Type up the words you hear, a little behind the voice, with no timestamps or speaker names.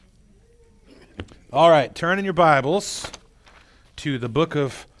All right, turn in your Bibles to the book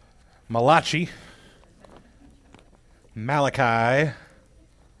of Malachi,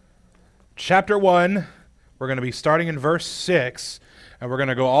 chapter 1. We're going to be starting in verse 6, and we're going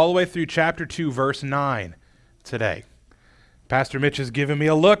to go all the way through chapter 2, verse 9 today. Pastor Mitch is giving me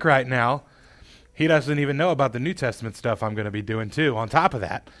a look right now. He doesn't even know about the New Testament stuff I'm going to be doing too, on top of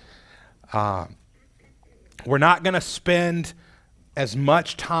that. We're not going to spend as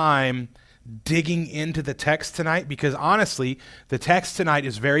much time digging into the text tonight because honestly, the text tonight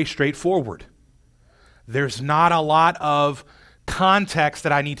is very straightforward. There's not a lot of context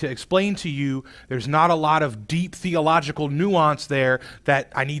that I need to explain to you. There's not a lot of deep theological nuance there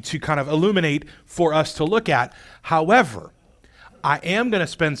that I need to kind of illuminate for us to look at. However, I am going to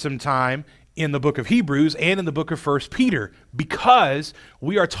spend some time in the book of Hebrews and in the book of 1 Peter because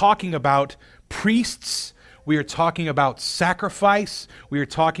we are talking about priests. We are talking about sacrifice. We are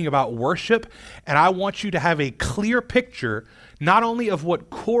talking about worship. And I want you to have a clear picture, not only of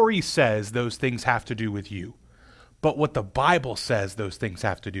what Corey says those things have to do with you, but what the Bible says those things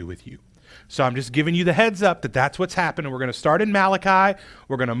have to do with you. So I'm just giving you the heads up that that's what's happening. We're going to start in Malachi.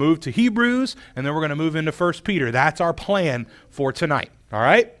 We're going to move to Hebrews, and then we're going to move into 1 Peter. That's our plan for tonight. All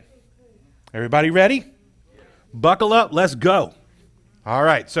right? Everybody ready? Buckle up. Let's go. All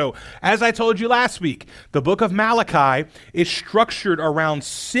right, so as I told you last week, the book of Malachi is structured around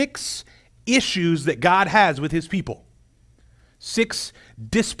 6 issues that God has with his people. 6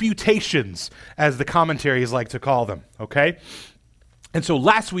 disputations, as the commentaries like to call them, okay? And so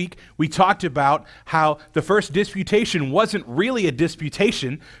last week, we talked about how the first disputation wasn't really a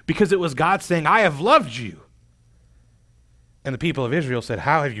disputation because it was God saying, I have loved you. And the people of Israel said,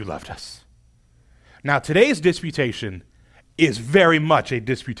 how have you loved us? Now, today's disputation is very much a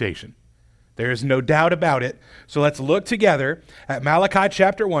disputation. There is no doubt about it. So let's look together at Malachi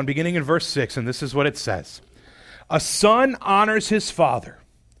chapter 1, beginning in verse 6, and this is what it says. A son honors his father,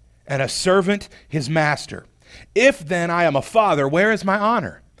 and a servant his master. If then I am a father, where is my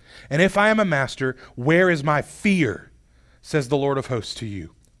honor? And if I am a master, where is my fear? Says the Lord of hosts to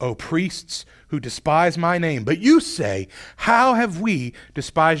you, O priests who despise my name. But you say, how have we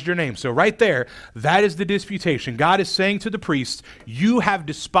despised your name? So right there, that is the disputation. God is saying to the priests, you have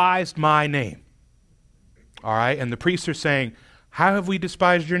despised my name. All right, and the priests are saying, how have we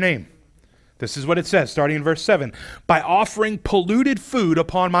despised your name? This is what it says, starting in verse 7. By offering polluted food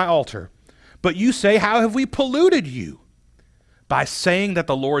upon my altar. But you say, how have we polluted you? By saying that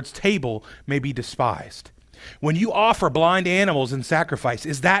the Lord's table may be despised. When you offer blind animals in sacrifice,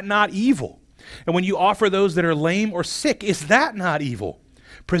 is that not evil? And when you offer those that are lame or sick, is that not evil?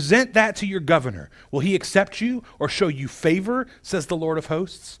 Present that to your governor. Will he accept you or show you favor, says the Lord of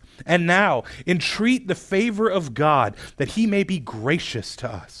hosts? And now, entreat the favor of God that he may be gracious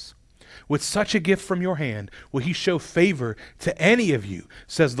to us. With such a gift from your hand, will he show favor to any of you,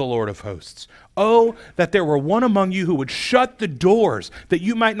 says the Lord of hosts. Oh, that there were one among you who would shut the doors, that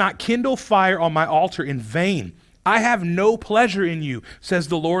you might not kindle fire on my altar in vain. I have no pleasure in you, says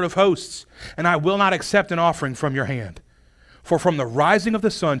the Lord of hosts, and I will not accept an offering from your hand. For from the rising of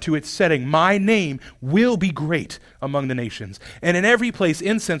the sun to its setting, my name will be great among the nations, and in every place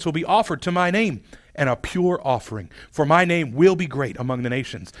incense will be offered to my name, and a pure offering. For my name will be great among the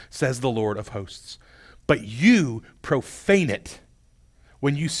nations, says the Lord of hosts. But you profane it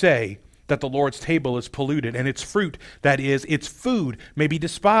when you say that the Lord's table is polluted, and its fruit, that is, its food, may be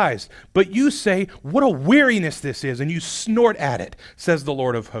despised. But you say, what a weariness this is, and you snort at it, says the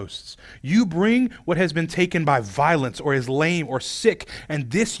Lord of hosts. You bring what has been taken by violence, or is lame, or sick,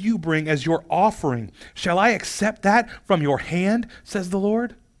 and this you bring as your offering. Shall I accept that from your hand, says the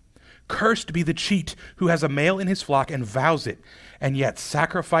Lord? Cursed be the cheat who has a male in his flock and vows it, and yet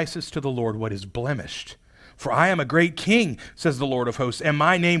sacrifices to the Lord what is blemished. For I am a great king, says the Lord of hosts, and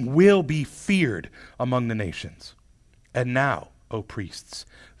my name will be feared among the nations. And now, O priests,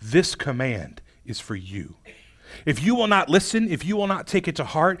 this command is for you. If you will not listen, if you will not take it to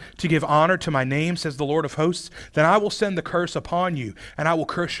heart to give honor to my name, says the Lord of hosts, then I will send the curse upon you, and I will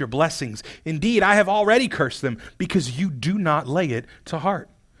curse your blessings. Indeed, I have already cursed them, because you do not lay it to heart.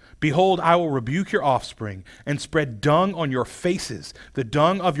 Behold, I will rebuke your offspring and spread dung on your faces, the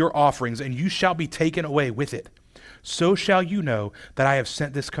dung of your offerings, and you shall be taken away with it. So shall you know that I have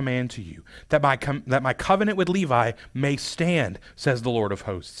sent this command to you, that my covenant with Levi may stand, says the Lord of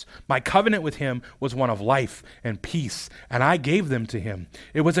hosts. My covenant with him was one of life and peace, and I gave them to him.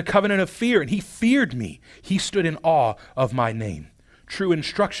 It was a covenant of fear, and he feared me. He stood in awe of my name. True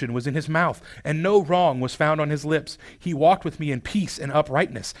instruction was in his mouth, and no wrong was found on his lips. He walked with me in peace and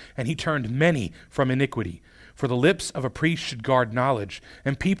uprightness, and he turned many from iniquity. For the lips of a priest should guard knowledge,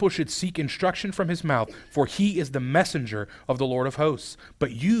 and people should seek instruction from his mouth, for he is the messenger of the Lord of hosts.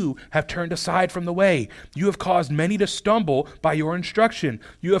 But you have turned aside from the way. You have caused many to stumble by your instruction.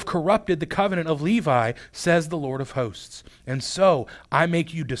 You have corrupted the covenant of Levi, says the Lord of hosts. And so I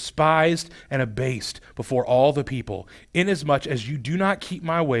make you despised and abased before all the people, inasmuch as you do not keep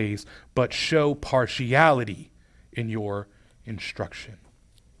my ways, but show partiality in your instruction.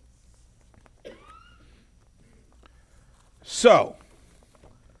 So,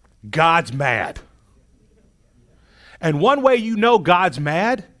 God's mad. And one way you know God's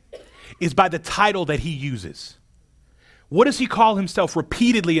mad is by the title that he uses. What does he call himself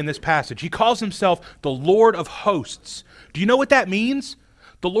repeatedly in this passage? He calls himself the Lord of hosts. Do you know what that means?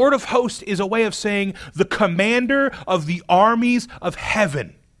 The Lord of hosts is a way of saying the commander of the armies of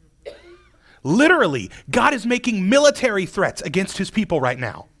heaven. Literally, God is making military threats against his people right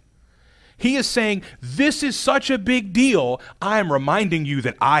now. He is saying, this is such a big deal, I am reminding you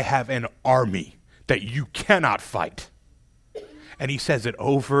that I have an army that you cannot fight. And he says it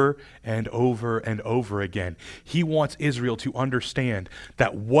over and over and over again. He wants Israel to understand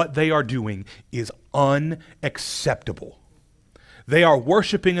that what they are doing is unacceptable. They are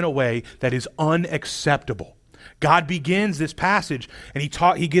worshiping in a way that is unacceptable. God begins this passage and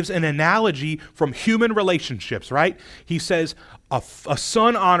he gives an analogy from human relationships, right? He says, a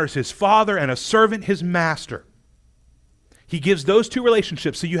son honors his father and a servant his master. He gives those two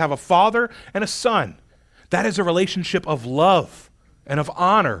relationships. So you have a father and a son. That is a relationship of love and of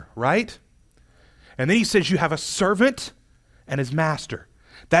honor, right? And then he says you have a servant and his master.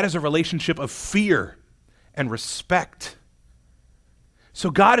 That is a relationship of fear and respect. So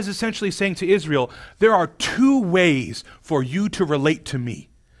God is essentially saying to Israel, there are two ways for you to relate to me.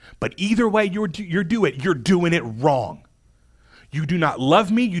 But either way you're doing it wrong. You do not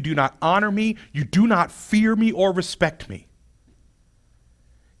love me, you do not honor me, you do not fear me or respect me.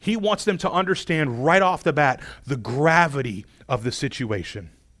 He wants them to understand right off the bat the gravity of the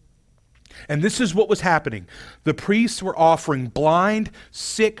situation. And this is what was happening. The priests were offering blind,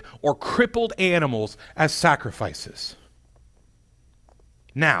 sick, or crippled animals as sacrifices.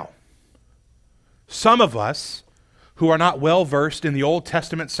 Now, some of us who are not well versed in the Old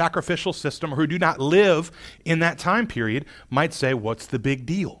Testament sacrificial system or who do not live in that time period might say, what's the big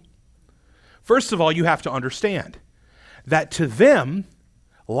deal? First of all, you have to understand that to them,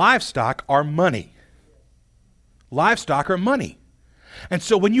 livestock are money. Livestock are money. And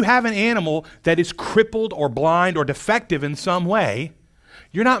so when you have an animal that is crippled or blind or defective in some way,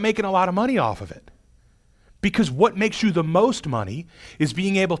 you're not making a lot of money off of it. Because what makes you the most money is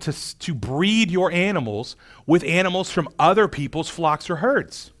being able to breed your animals with animals from other people's flocks or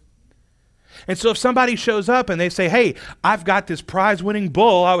herds. And so if somebody shows up and they say, hey, I've got this prize-winning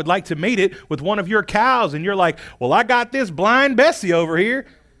bull, I would like to mate it with one of your cows, and you're like, well, I got this blind Bessie over here.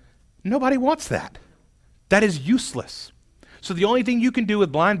 Nobody wants that. That is useless. So the only thing you can do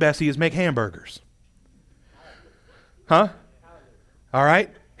with blind Bessie is make hamburgers. Huh? All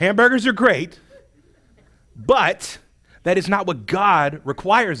right? Hamburgers are great. But that is not what God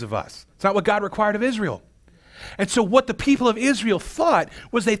requires of us. It's not what God required of Israel. And so what the people of Israel thought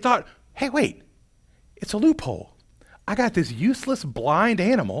was they thought, hey, wait, it's a loophole. I got this useless blind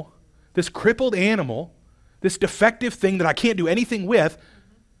animal, this crippled animal, this defective thing that I can't do anything with.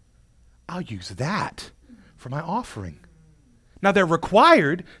 I'll use that for my offering. Now they're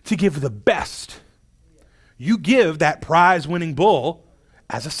required to give the best. You give that prize-winning bull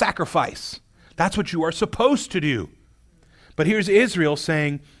as a sacrifice. That's what you are supposed to do. But here's Israel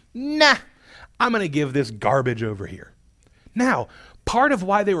saying, nah, I'm going to give this garbage over here. Now, part of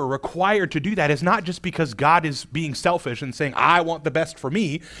why they were required to do that is not just because God is being selfish and saying, I want the best for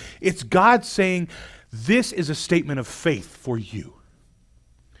me. It's God saying, this is a statement of faith for you.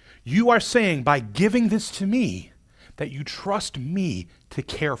 You are saying, by giving this to me, that you trust me to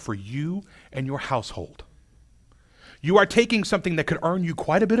care for you and your household. You are taking something that could earn you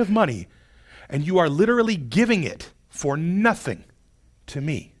quite a bit of money, and you are literally giving it for nothing to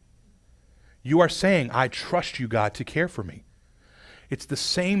me. You are saying, I trust you, God, to care for me. It's the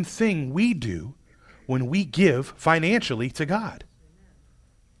same thing we do when we give financially to God.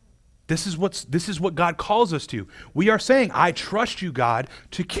 This is what God calls us to. We are saying, I trust you, God,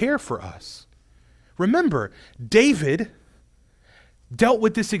 to care for us. Remember, David dealt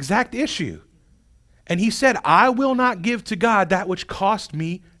with this exact issue. And he said, I will not give to God that which cost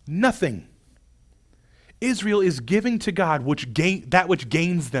me nothing. Israel is giving to God that which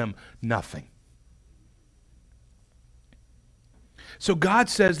gains them nothing. So God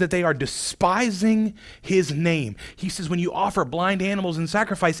says that they are despising his name. He says, when you offer blind animals in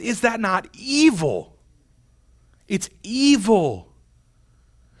sacrifice, is that not evil? It's evil.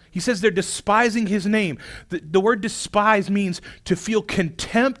 He says they're despising his name. The word despise means to feel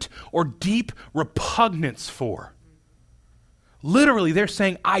contempt or deep repugnance for. Literally, they're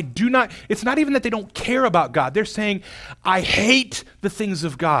saying, I do not, it's not even that they don't care about God. They're saying, I hate the things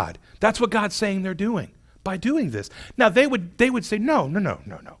of God. That's what God's saying they're doing by doing this. Now, they would say, no.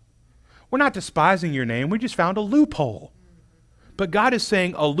 We're not despising your name. We just found a loophole. But God is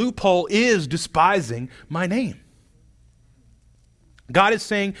saying a loophole is despising my name. God is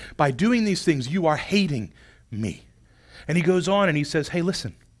saying, by doing these things, you are hating me. And he goes on and he says, hey,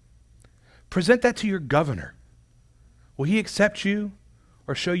 listen, present that to your governor. Will he accept you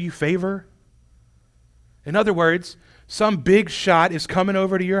or show you favor? In other words, some big shot is coming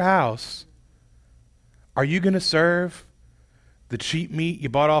over to your house. Are you going to serve the cheap meat you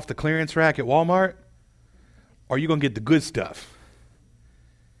bought off the clearance rack at Walmart? Or are you going to get the good stuff?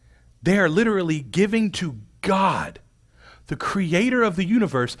 They are literally giving to God, the creator of the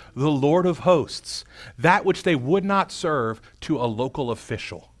universe, the Lord of hosts, that which they would not serve to a local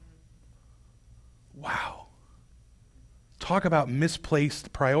official. Wow. Talk about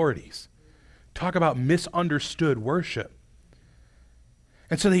misplaced priorities. Talk about misunderstood worship.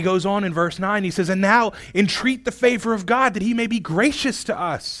 And so he goes on in verse 9, he says, and now entreat the favor of God that he may be gracious to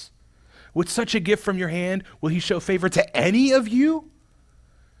us. With such a gift from your hand, will he show favor to any of you?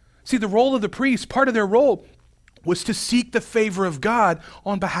 See, the role of the priest, part of their role was to seek the favor of God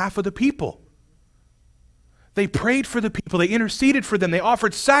on behalf of the people. They prayed for the people, they interceded for them, they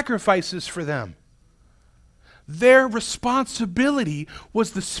offered sacrifices for them. Their responsibility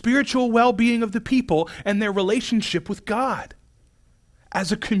was the spiritual well-being of the people and their relationship with God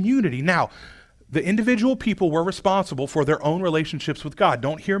as a community. Now, the individual people were responsible for their own relationships with God.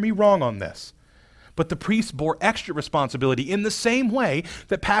 Don't hear me wrong on this. But the priests bore extra responsibility in the same way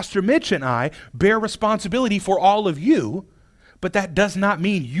that Pastor Mitch and I bear responsibility for all of you, but that does not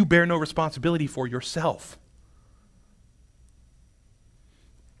mean you bear no responsibility for yourself.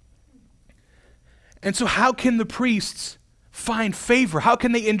 And so how can the priests find favor? How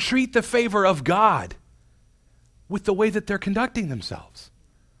can they entreat the favor of God with the way that they're conducting themselves?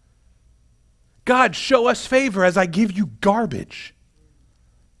 God, show us favor as I give you garbage.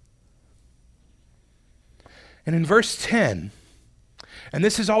 And in verse 10, and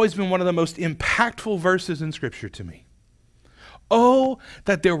this has always been one of the most impactful verses in Scripture to me. Oh,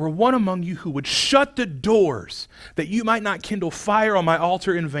 that there were one among you who would shut the doors, that you might not kindle fire on my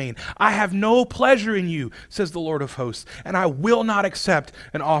altar in vain. I have no pleasure in you, says the Lord of hosts, and I will not accept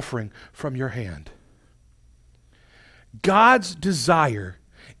an offering from your hand. God's desire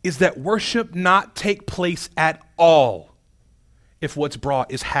is that worship not take place at all if what's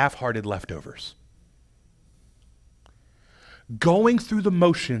brought is half-hearted leftovers. Going through the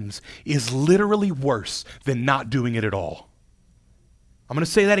motions is literally worse than not doing it at all. I'm going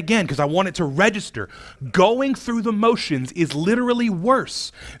to say that again because I want it to register. Going through the motions is literally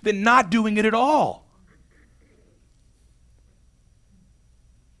worse than not doing it at all.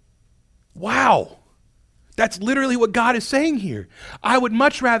 Wow. That's literally what God is saying here. I would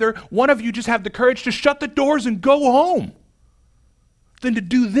much rather one of you just have the courage to shut the doors and go home than to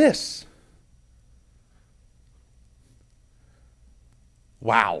do this.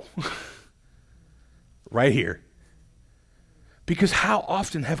 Wow. Right here. Because how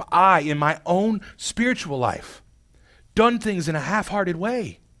often have I, in my own spiritual life, done things in a half-hearted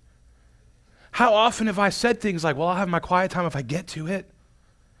way? How often have I said things like, well, I'll have my quiet time if I get to it.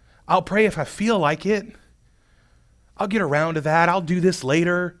 I'll pray if I feel like it. I'll get around to that. I'll do this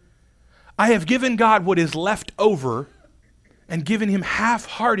later. I have given God what is left over and given him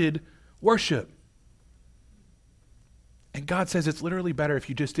half-hearted worship. And God says it's literally better if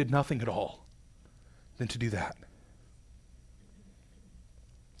you just did nothing at all than to do that.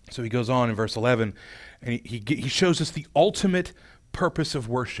 So he goes on in verse 11, and he shows us the ultimate purpose of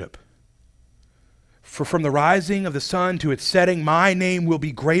worship. For from the rising of the sun to its setting, my name will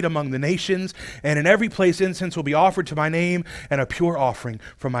be great among the nations, and in every place incense will be offered to my name, and a pure offering,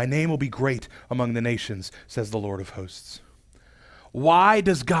 for my name will be great among the nations, says the Lord of hosts. Why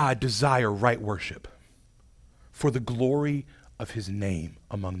does God desire right worship? For the glory of his name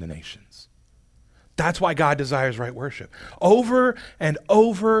among the nations. That's why God desires right worship. Over and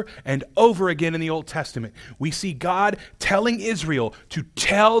over and over again in the Old Testament, we see God telling Israel to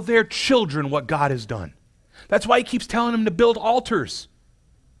tell their children what God has done. That's why he keeps telling them to build altars,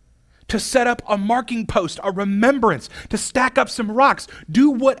 to set up a marking post, a remembrance, to stack up some rocks. Do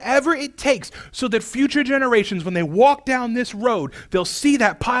whatever it takes so that future generations, when they walk down this road, they'll see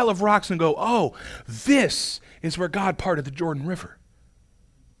that pile of rocks and go, oh, this is where God parted the Jordan River.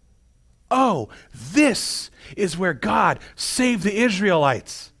 oh, this is where God saved the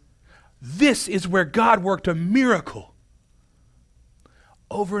Israelites. This is where God worked a miracle.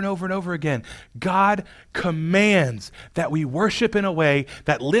 Over and over and over again, God commands that we worship in a way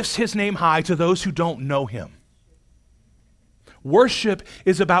that lifts his name high to those who don't know him. Worship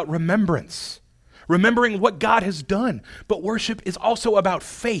is about remembrance, remembering what God has done. But worship is also about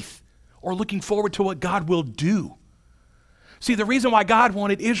faith, or looking forward to what God will do. See, the reason why God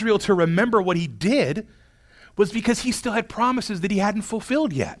wanted Israel to remember what he did was because he still had promises that he hadn't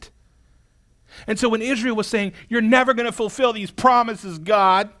fulfilled yet. And so when Israel was saying, you're never going to fulfill these promises,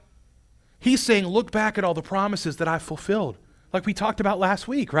 God, he's saying, look back at all the promises that I've fulfilled. Like we talked about last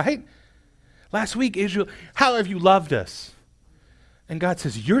week, right? Last week, Israel, how have you loved us? And God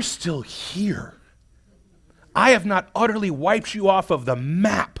says, you're still here. I have not utterly wiped you off of the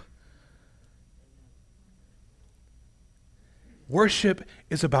map. Worship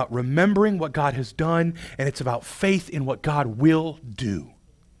is about remembering what God has done, and it's about faith in what God will do.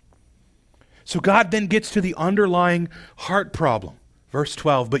 So God then gets to the underlying heart problem. Verse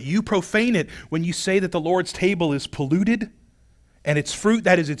 12, but you profane it when you say that the Lord's table is polluted, and its fruit,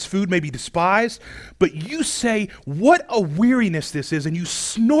 that is its food, may be despised. But you say, what a weariness this is, and you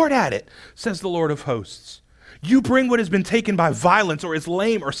snort at it, says the Lord of hosts. You bring what has been taken by violence, or is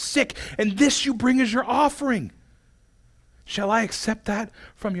lame or sick, and this you bring as your offering. Shall I accept that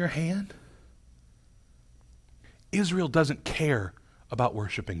from your hand? Israel doesn't care about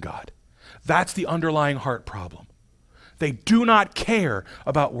worshiping God. That's the underlying heart problem. They do not care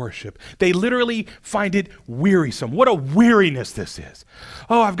about worship. They literally find it wearisome. What a weariness this is.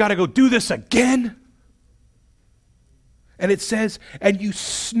 Oh, I've got to go do this again. And it says, and you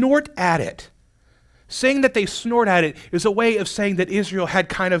snort at it. Saying that they snort at it is a way of saying that Israel had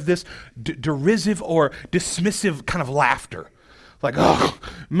kind of this derisive or dismissive kind of laughter. Like, oh,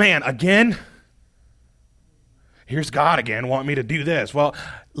 man, again? Here's God again wanting me to do this. Well,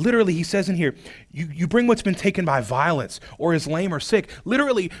 literally, he says in here, you bring what's been taken by violence or is lame or sick.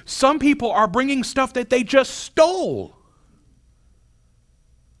 Literally, some people are bringing stuff that they just stole.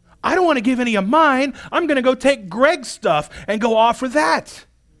 I don't want to give any of mine. I'm going to go take Greg's stuff and go offer that.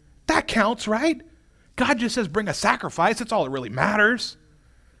 That counts, right? God just says bring a sacrifice. That's all that really matters.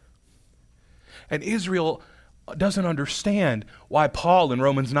 And Israel doesn't understand why Paul in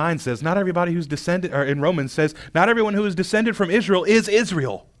Romans 9 says, not everybody who's descended, or in Romans says, not everyone who is descended from Israel is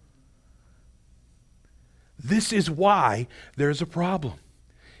Israel. This is why there's a problem.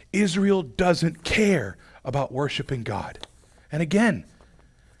 Israel doesn't care about worshiping God. And again,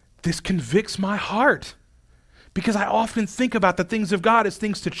 this convicts my heart because I often think about the things of God as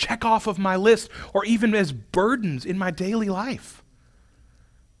things to check off of my list or even as burdens in my daily life.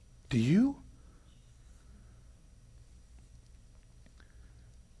 Do you?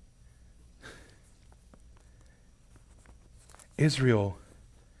 Israel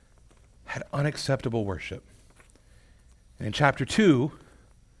had unacceptable worship. And in chapter 2,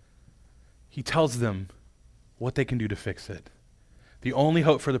 he tells them what they can do to fix it. The only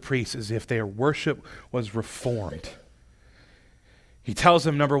hope for the priests is if their worship was reformed. He tells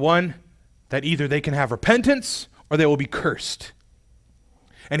them, number one, that either they can have repentance or they will be cursed.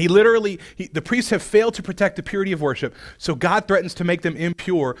 And the priests have failed to protect the purity of worship, so God threatens to make them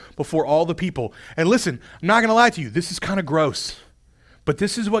impure before all the people. And listen, I'm not going to lie to you, this is kind of gross, but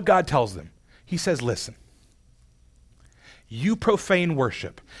this is what God tells them. He says, listen, you profane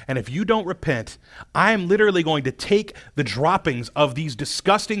worship, and if you don't repent, I am literally going to take the droppings of these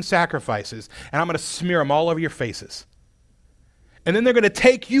disgusting sacrifices, and I'm going to smear them all over your faces. And then they're going to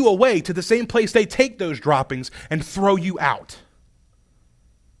take you away to the same place they take those droppings and throw you out.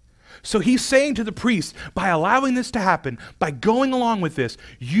 So he's saying to the priests, by allowing this to happen, by going along with this,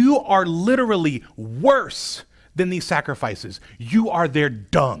 you are literally worse than these sacrifices. You are their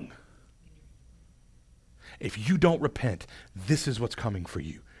dung. If you don't repent, this is what's coming for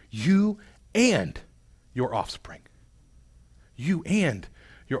you. You and your offspring. You and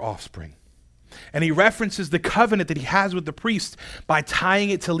your offspring. And he references the covenant that he has with the priests by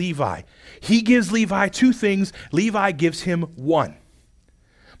tying it to Levi. He gives Levi two things. Levi gives him one.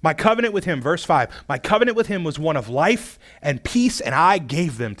 My covenant with him, verse 5, my covenant with him was one of life and peace, and I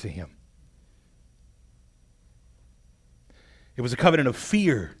gave them to him. It was a covenant of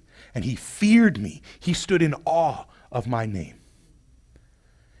fear, and he feared me. He stood in awe of my name.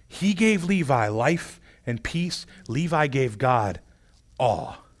 He gave Levi life and peace. Levi gave God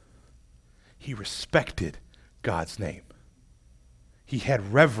awe. He respected God's name. He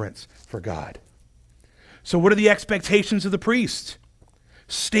had reverence for God. So what are the expectations of the priest?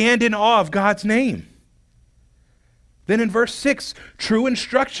 Stand in awe of God's name. Then in verse 6, true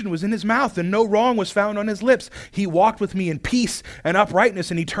instruction was in his mouth, and no wrong was found on his lips. He walked with me in peace and uprightness,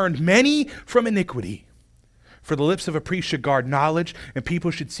 and he turned many from iniquity. For the lips of a priest should guard knowledge, and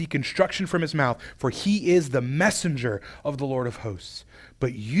people should seek instruction from his mouth, for he is the messenger of the Lord of hosts.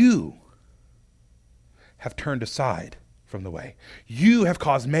 But you have turned aside from the way. You have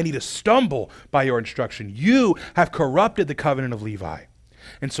caused many to stumble by your instruction. You have corrupted the covenant of Levi.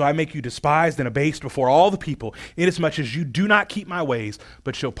 And so I make you despised and abased before all the people, inasmuch as you do not keep my ways,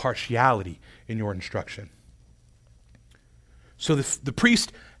 but show partiality in your instruction. So the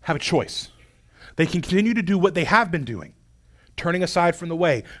priests have a choice. They can continue to do what they have been doing, turning aside from the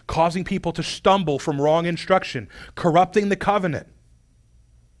way, causing people to stumble from wrong instruction, corrupting the covenant.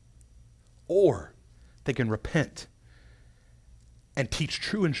 Or they can repent and teach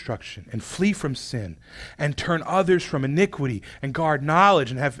true instruction and flee from sin and turn others from iniquity and guard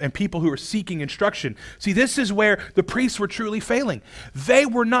knowledge and people who are seeking instruction. See, this is where the priests were truly failing. They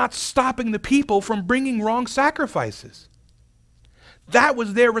were not stopping the people from bringing wrong sacrifices. That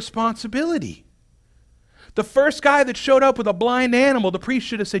was their responsibility. The first guy that showed up with a blind animal, the priest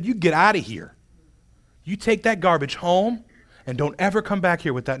should have said, you get out of here. You take that garbage home and don't ever come back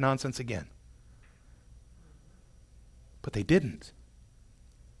here with that nonsense again. But they didn't.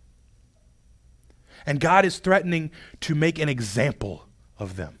 And God is threatening to make an example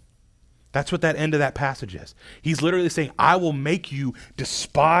of them. That's what that end of that passage is. He's literally saying, I will make you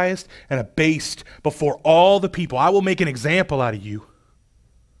despised and abased before all the people. I will make an example out of you.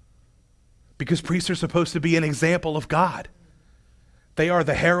 Because priests are supposed to be an example of God. They are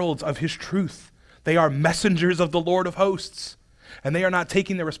the heralds of his truth. They are messengers of the Lord of hosts. And they are not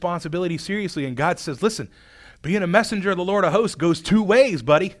taking their responsibility seriously. And God says, listen, being a messenger of the Lord of hosts goes two ways,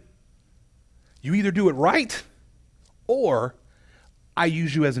 buddy. You either do it right, or I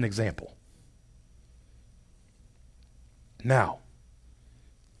use you as an example. Now,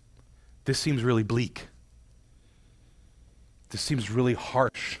 this seems really bleak. This seems really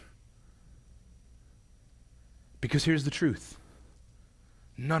harsh. Because here's the truth.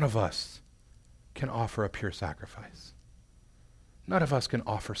 None of us can offer a pure sacrifice. None of us can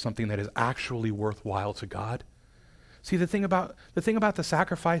offer something that is actually worthwhile to God. See, the thing about the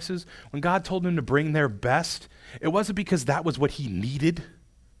sacrifices, when God told them to bring their best, it wasn't because that was what he needed.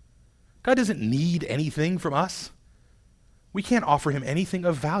 God doesn't need anything from us. We can't offer him anything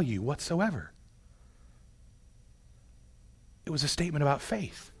of value whatsoever. It was a statement about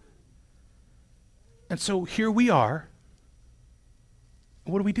faith. And so here we are.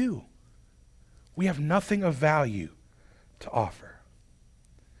 What do? We have nothing of value to offer.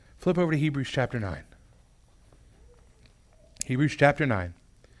 Flip over to Hebrews chapter 9. Hebrews chapter 9. And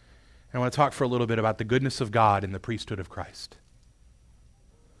I want to talk for a little bit about the goodness of God in the priesthood of Christ.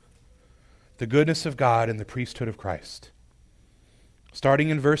 The goodness of God in the priesthood of Christ. Starting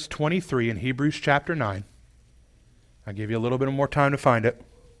in verse 23 in Hebrews chapter 9. I'll give you a little bit more time to find it.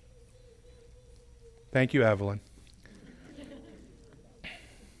 Thank you, Evelyn.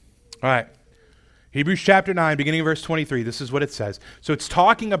 All right. Hebrews chapter 9, beginning of verse 23. This is what it says. So it's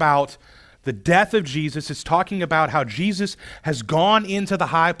talking about the death of Jesus. It's talking about how Jesus has gone into the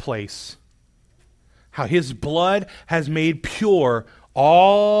high place, how his blood has made pure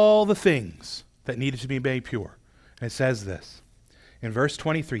all the things that needed to be made pure. And it says this in verse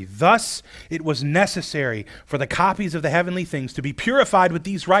 23, thus it was necessary for the copies of the heavenly things to be purified with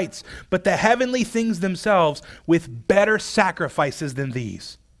these rites, but the heavenly things themselves with better sacrifices than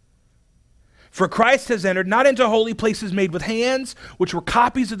these. For Christ has entered not into holy places made with hands, which were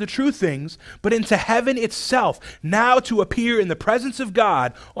copies of the true things, but into heaven itself, now to appear in the presence of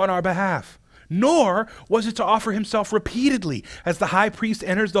God on our behalf. Nor was it to offer himself repeatedly, as the high priest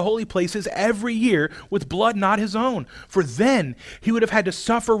enters the holy places every year with blood not his own. For then he would have had to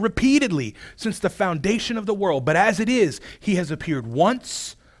suffer repeatedly since the foundation of the world. But as it is, he has appeared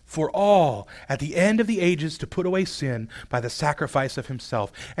once for all at the end of the ages to put away sin by the sacrifice of himself.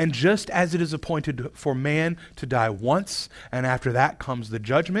 And just as it is appointed for man to die once, and after that comes the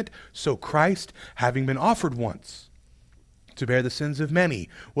judgment, so Christ, having been offered once to bear the sins of many,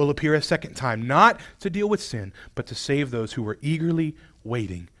 will appear a second time, not to deal with sin, but to save those who were eagerly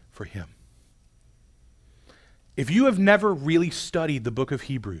waiting for him. If you have never really studied the book of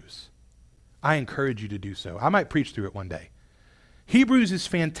Hebrews, I encourage you to do so. I might preach through it one day. Hebrews is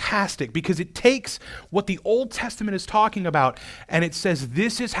fantastic because it takes what the Old Testament is talking about and it says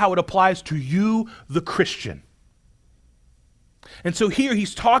this is how it applies to you, the Christian. And so here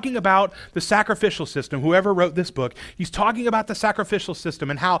he's talking about the sacrificial system. Whoever wrote this book, he's talking about the sacrificial system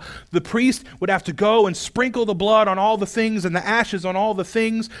and how the priest would have to go and sprinkle the blood on all the things and the ashes on all the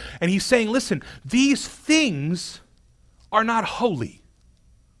things. And he's saying, listen, these things are not holy.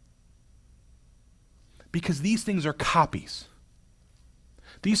 Because these things are copies.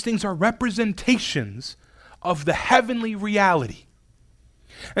 These things are representations of the heavenly reality.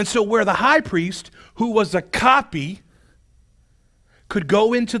 And so where the high priest, who was a copy, could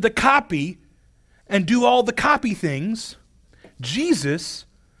go into the copy and do all the copy things, Jesus,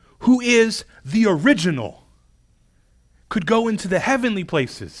 who is the original, could go into the heavenly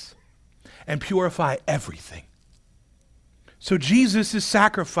places and purify everything. So Jesus'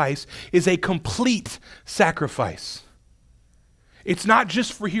 sacrifice is a complete sacrifice. It's not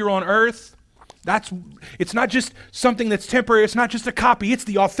just for here on earth. It's not just something that's temporary. It's not just a copy. It's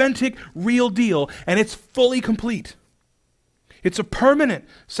the authentic, real deal, and it's fully complete. It's a permanent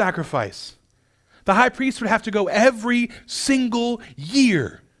sacrifice. The high priest would have to go every single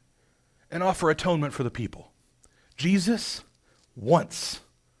year and offer atonement for the people. Jesus, once,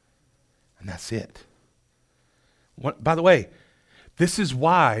 and that's it. By the way, this is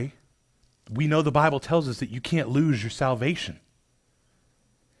why we know the Bible tells us that you can't lose your salvation.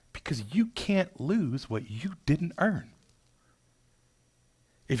 Because you can't lose what you didn't earn.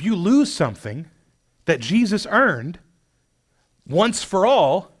 If you lose something that Jesus earned once for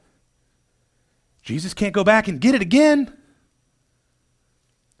all, Jesus can't go back and get it again.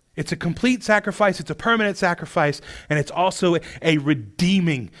 It's a complete sacrifice, it's a permanent sacrifice, and it's also a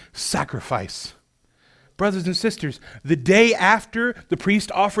redeeming sacrifice. Brothers and sisters, the day after the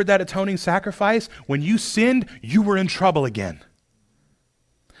priest offered that atoning sacrifice, when you sinned, you were in trouble again.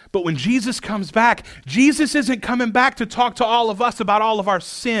 But when Jesus comes back, Jesus isn't coming back to talk to all of us about all of our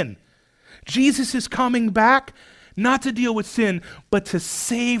sin. Jesus is coming back not to deal with sin, but to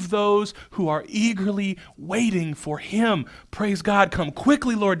save those who are eagerly waiting for him. Praise God. Come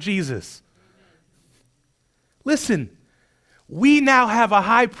quickly, Lord Jesus. Listen, we now have a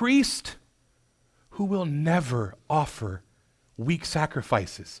high priest who will never offer weak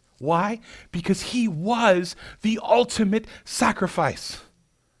sacrifices. Why? Because he was the ultimate sacrifice.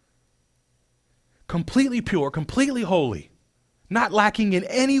 Completely pure, completely holy, not lacking in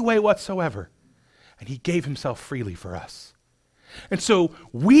any way whatsoever. And he gave himself freely for us. And so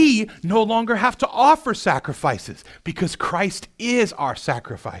we no longer have to offer sacrifices because Christ is our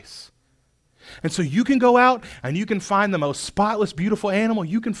sacrifice. And so you can go out and you can find the most spotless, beautiful animal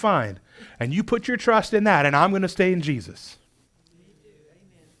you can find. And you put your trust in that, and I'm going to stay in Jesus.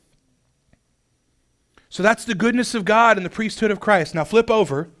 So that's the goodness of God and the priesthood of Christ. Now flip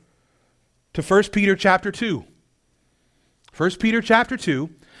over to 1 Peter chapter 2. 1 Peter chapter 2.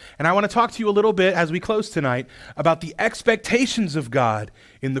 And I want to talk to you a little bit as we close tonight about the expectations of God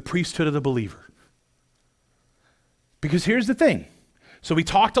in the priesthood of the believer. Because here's the thing. So we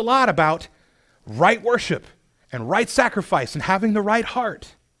talked a lot about right worship and right sacrifice and having the right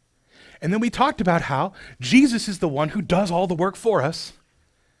heart. And then we talked about how Jesus is the one who does all the work for us.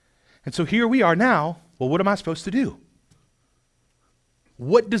 And so here we are now. Well, what am I supposed to do?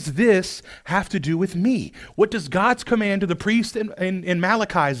 What does this have to do with me? What does God's command to the priest in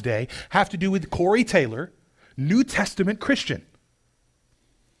Malachi's day have to do with Corey Taylor, New Testament Christian?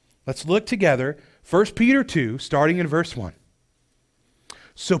 Let's look together, 1 Peter 2, starting in verse 1.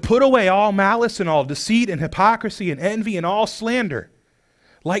 So put away all malice and all deceit and hypocrisy and envy and all slander.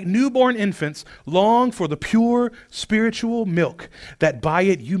 Like newborn infants, long for the pure spiritual milk, that by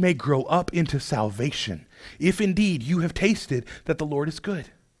it you may grow up into salvation, if indeed you have tasted that the Lord is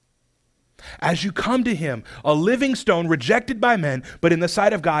good. As you come to him, a living stone rejected by men, but in the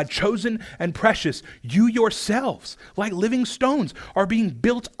sight of God chosen and precious, you yourselves, like living stones, are being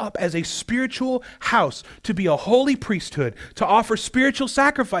built up as a spiritual house to be a holy priesthood, to offer spiritual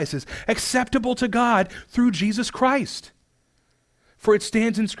sacrifices acceptable to God through Jesus Christ. For it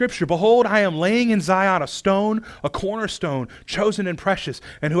stands in Scripture, behold, I am laying in Zion a stone, a cornerstone, chosen and precious,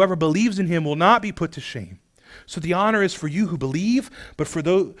 and whoever believes in him will not be put to shame. So the honor is for you who believe, but for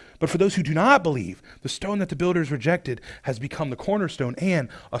those who do not believe, the stone that the builders rejected has become the cornerstone and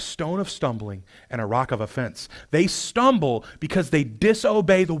a stone of stumbling and a rock of offense. They stumble because they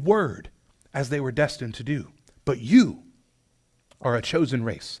disobey the word as they were destined to do. But you are a chosen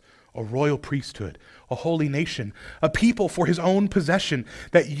race, a royal priesthood, a holy nation, a people for his own possession,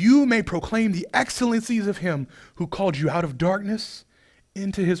 that you may proclaim the excellencies of him who called you out of darkness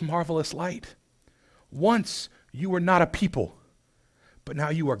into his marvelous light. Once you were not a people, but now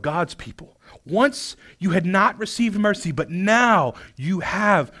you are God's people. Once you had not received mercy, but now you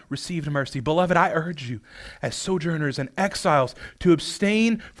have received mercy. Beloved, I urge you, as sojourners and exiles, to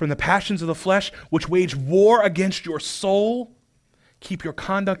abstain from the passions of the flesh, which wage war against your soul. Keep your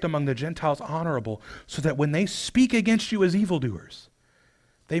conduct among the Gentiles honorable, so that when they speak against you as evildoers,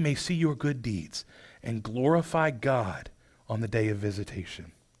 they may see your good deeds and glorify God on the day of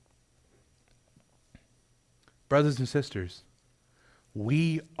visitation. Brothers and sisters,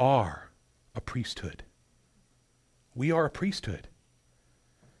 we are a priesthood. We are a priesthood.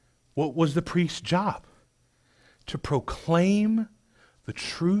 What was the priest's job? To proclaim the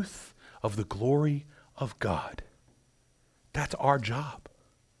truth of the glory of God. That's our job.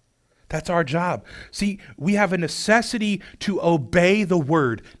 That's our job. See, we have a necessity to obey the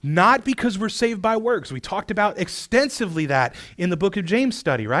word, not because we're saved by works. We talked about extensively that in the book of James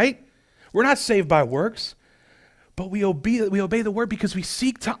study, right? We're not saved by works, but we obey the word because we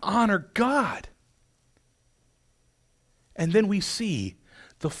seek to honor God. And then we see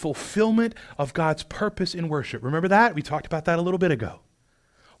the fulfillment of God's purpose in worship. Remember that? We talked about that a little bit ago.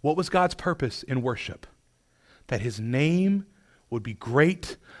 What was God's purpose in worship? That his name would be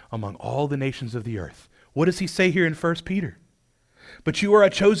great among all the nations of the earth. What does he say here in 1 Peter? But you are a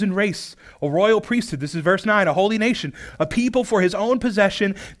chosen race, a royal priesthood. This is verse 9, a holy nation, a people for his own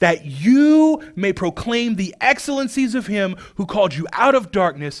possession, that you may proclaim the excellencies of him who called you out of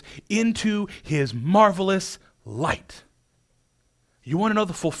darkness into his marvelous light. You want to know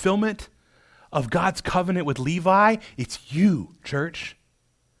the fulfillment of God's covenant with Levi? It's you, church.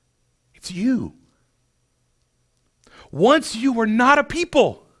 It's you. Once you were not a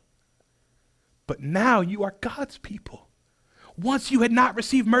people, but now you are God's people. Once you had not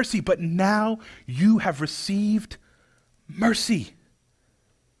received mercy, but now you have received mercy.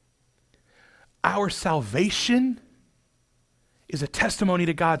 Our salvation is a testimony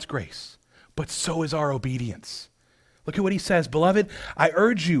to God's grace, but so is our obedience. Look at what he says, beloved, I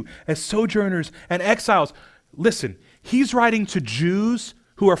urge you as sojourners and exiles. Listen, he's writing to Jews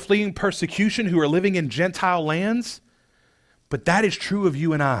who are fleeing persecution, who are living in Gentile lands. But that is true of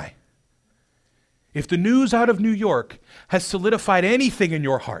you and I. If the news out of New York has solidified anything in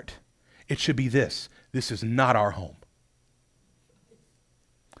your heart, it should be this. This is not our home.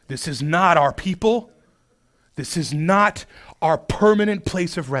 This is not our people. This is not our permanent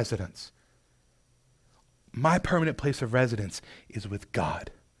place of residence. My permanent place of residence is with God.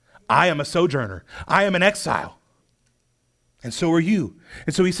 I am a sojourner. I am an exile. And so are you.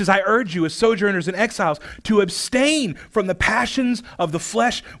 And so he says, I urge you as sojourners and exiles to abstain from the passions of the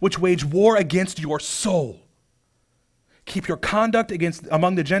flesh which wage war against your soul. Keep your conduct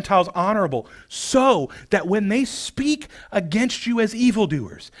among the Gentiles honorable, so that when they speak against you as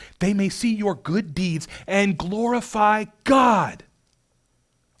evildoers, they may see your good deeds and glorify God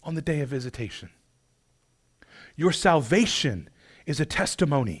on the day of visitation. Your salvation is a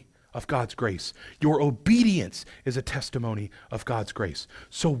testimony of God's grace. Your obedience is a testimony of God's grace.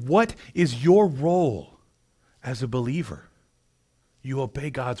 So what is your role as a believer? You obey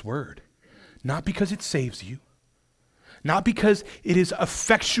God's word, not because it saves you, not because it is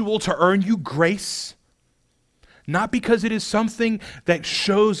effectual to earn you grace, not because it is something that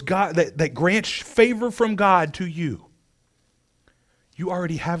shows God, that grants favor from God to you. You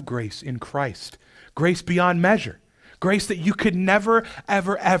already have grace in Christ, grace beyond measure. Grace that you could never,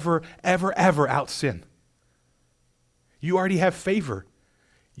 ever, ever, ever, ever out-sin. You already have favor.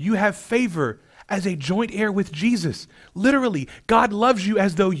 You have favor as a joint heir with Jesus. Literally, God loves you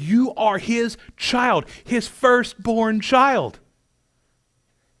as though you are his child, his firstborn child.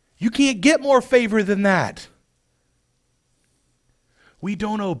 You can't get more favor than that. We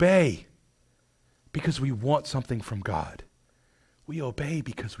don't obey because we want something from God. We obey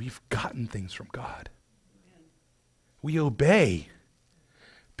because we've gotten things from God. We obey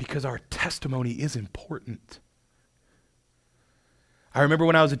because our testimony is important. I remember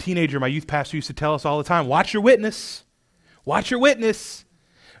when I was a teenager, my youth pastor used to tell us all the time, watch your witness. Watch your witness.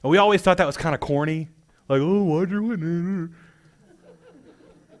 And we always thought that was kind of corny. Like, oh, watch your witness.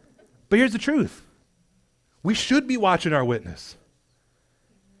 But here's the truth. We should be watching our witness.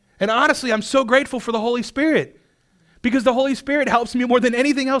 And honestly, I'm so grateful for the Holy Spirit. Because the Holy Spirit helps me more than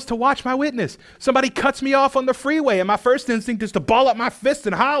anything else to watch my witness. Somebody cuts me off on the freeway, and my first instinct is to ball up my fist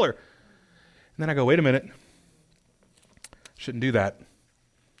and holler. And then I go, wait a minute. Shouldn't do that.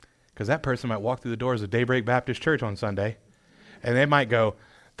 Because that person might walk through the doors of Daybreak Baptist Church on Sunday, and they might go,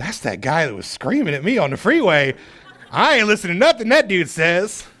 that's that guy that was screaming at me on the freeway. I ain't listening to nothing that dude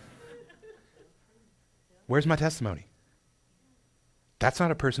says. Where's my testimony? That's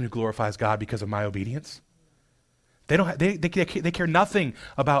not a person who glorifies God because of my obedience. They care nothing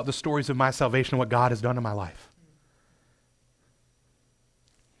about the stories of my salvation and what God has done in my life.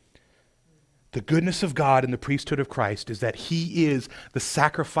 The goodness of God in the priesthood of Christ is that he is the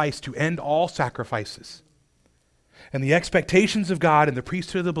sacrifice to end all sacrifices. And the expectations of God in the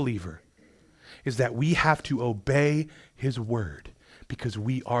priesthood of the believer is that we have to obey his word because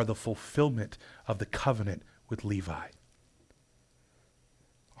we are the fulfillment of the covenant with Levi.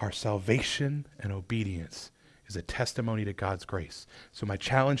 our salvation and obedience is a testimony to God's grace. So my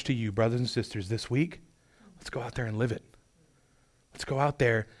challenge to you, brothers and sisters, this week, let's go out there and live it. Let's go out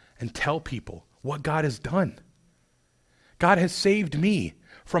there and tell people what God has done. God has saved me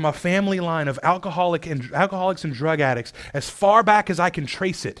from a family line of alcoholics and drug addicts as far back as I can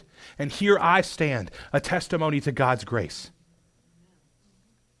trace it. And here I stand, a testimony to God's grace.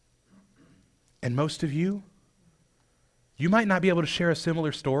 And most of you might not be able to share a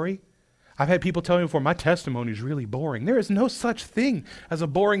similar story. I've had people tell me before, my testimony is really boring. There is no such thing as a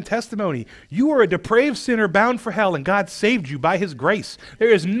boring testimony. You are a depraved sinner bound for hell, and God saved you by his grace. There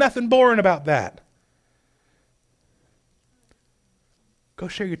is nothing boring about that. Go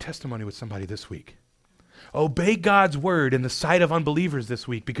share your testimony with somebody this week. Obey God's word in the sight of unbelievers this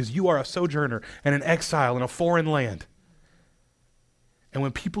week, because you are a sojourner and an exile in a foreign land. And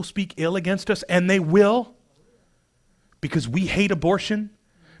when people speak ill against us, and they will, because we hate abortion,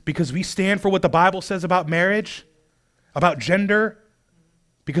 because we stand for what the Bible says about marriage, about gender,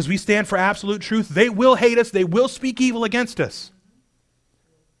 because we stand for absolute truth, they will hate us, they will speak evil against us.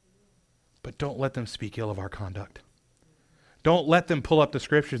 But don't let them speak ill of our conduct. Don't let them pull up the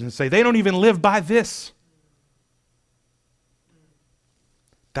scriptures and say, they don't even live by this.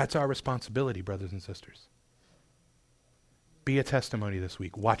 That's our responsibility, brothers and sisters. Be a testimony this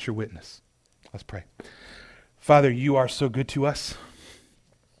week. Watch your witness. Let's pray. Father, you are so good to us.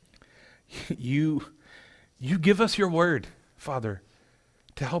 You give us your word, Father,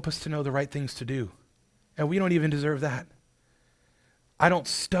 to help us to know the right things to do. And we don't even deserve that. I don't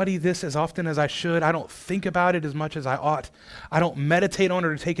study this as often as I should. I don't think about it as much as I ought. I don't meditate on it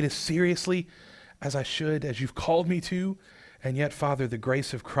or take it as seriously as I should, as you've called me to. And yet, Father, the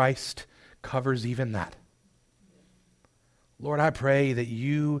grace of Christ covers even that. Lord, I pray that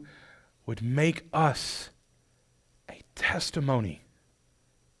you would make us a testimony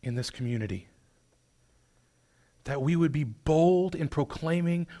in this community. That we would be bold in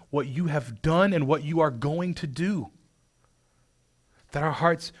proclaiming what you have done and what you are going to do. That our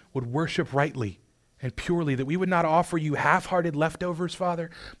hearts would worship rightly and purely, that we would not offer you half-hearted leftovers,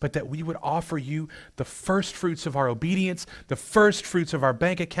 Father, but that we would offer you the first fruits of our obedience, the first fruits of our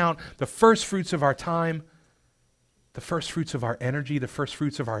bank account, the first fruits of our time, the first fruits of our energy, the first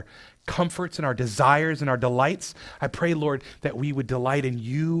fruits of our comforts and our desires and our delights. I pray, Lord, that we would delight in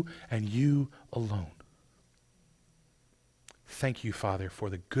you and you alone. Thank you, Father, for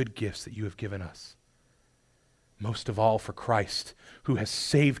the good gifts that you have given us. Most of all for Christ, who has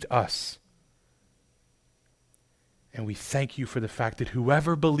saved us. And we thank you for the fact that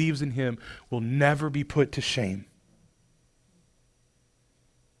whoever believes in him will never be put to shame.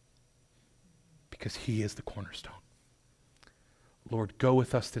 Because he is the cornerstone. Lord, go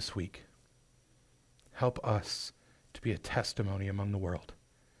with us this week. Help us to be a testimony among the world.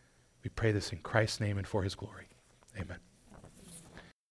 We pray this in Christ's name and for his glory. Amen.